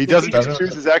 He doesn't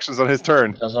choose his actions on his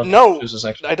turn. No,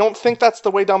 I don't think that's the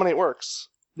way Dominate works.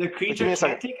 The creature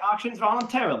can't take actions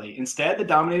voluntarily. Instead, the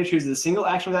Dominator chooses a single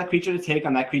action for that creature to take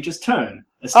on that creature's turn.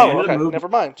 Oh, okay. Never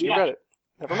mind. You read it.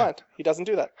 Never mind. He doesn't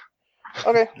do that.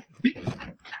 Okay.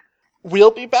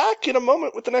 We'll be back in a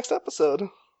moment with the next episode.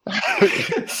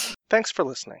 Thanks for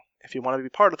listening. If you want to be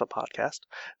part of the podcast,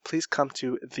 please come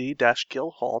to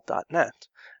the-guildhall.net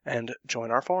and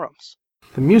join our forums.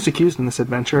 The music used in this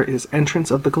adventure is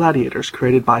Entrance of the Gladiators,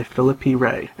 created by Philip P.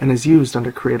 Ray, and is used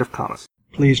under Creative Commons.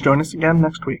 Please join us again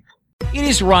next week. It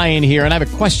is Ryan here, and I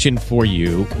have a question for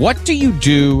you. What do you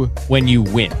do when you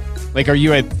win? Like, are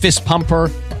you a fist pumper,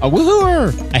 a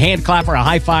woohooer, a hand clapper, a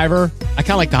high fiver? I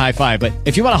kind of like the high five, but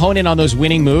if you want to hone in on those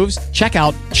winning moves, check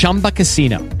out Chumba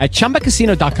Casino. At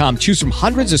ChumbaCasino.com, choose from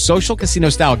hundreds of social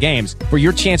casino-style games for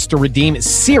your chance to redeem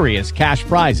serious cash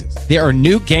prizes. There are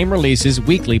new game releases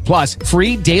weekly, plus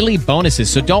free daily bonuses,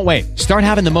 so don't wait. Start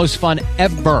having the most fun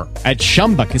ever at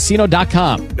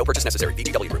ChumbaCasino.com. No purchase necessary.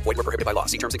 VGW Group. Void where prohibited by law.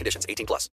 See terms and conditions. 18+.